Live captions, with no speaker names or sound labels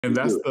And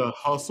Let's that's do it. the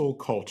hustle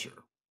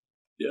culture.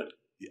 Yeah.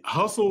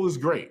 Hustle is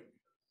great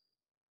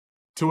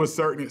to a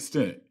certain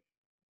extent.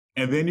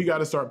 And then you got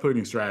to start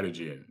putting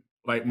strategy in.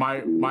 Like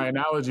my Mhm.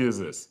 analogy is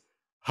this: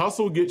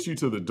 hustle gets you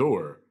to the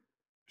door, Right.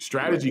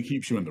 strategy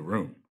keeps you in the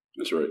room,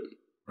 That's right.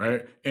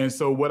 right? And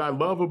so what I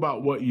love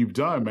about what you've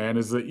done, man,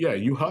 is that yeah,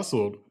 you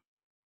hustled,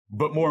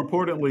 but more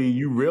importantly,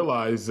 you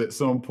realize at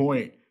some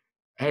point,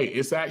 hey,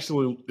 it's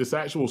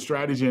actual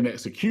strategy and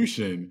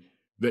execution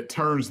that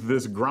turns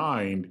this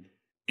grind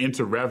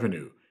into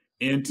revenue,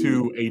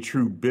 into Mhm. a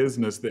true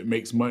business that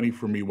makes money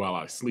for me while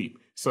I sleep.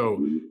 So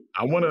Mhm.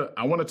 I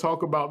wanna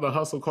talk about the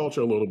hustle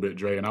culture a little bit,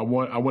 Dre, and I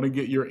want to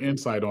get your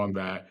insight on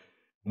that.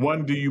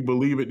 One, do you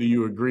believe it? Do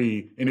you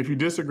agree? And if you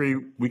disagree,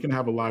 we can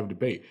have a live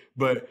debate.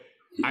 But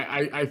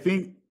I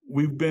think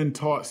we've been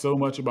taught so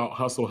much about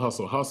hustle,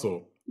 hustle,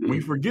 hustle. We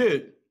Mhm.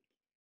 forget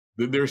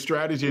that there's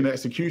strategy and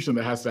execution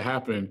that has to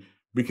happen,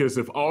 because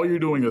if all you're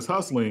doing is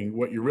hustling,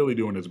 what you're really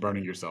doing is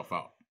burning yourself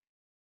out.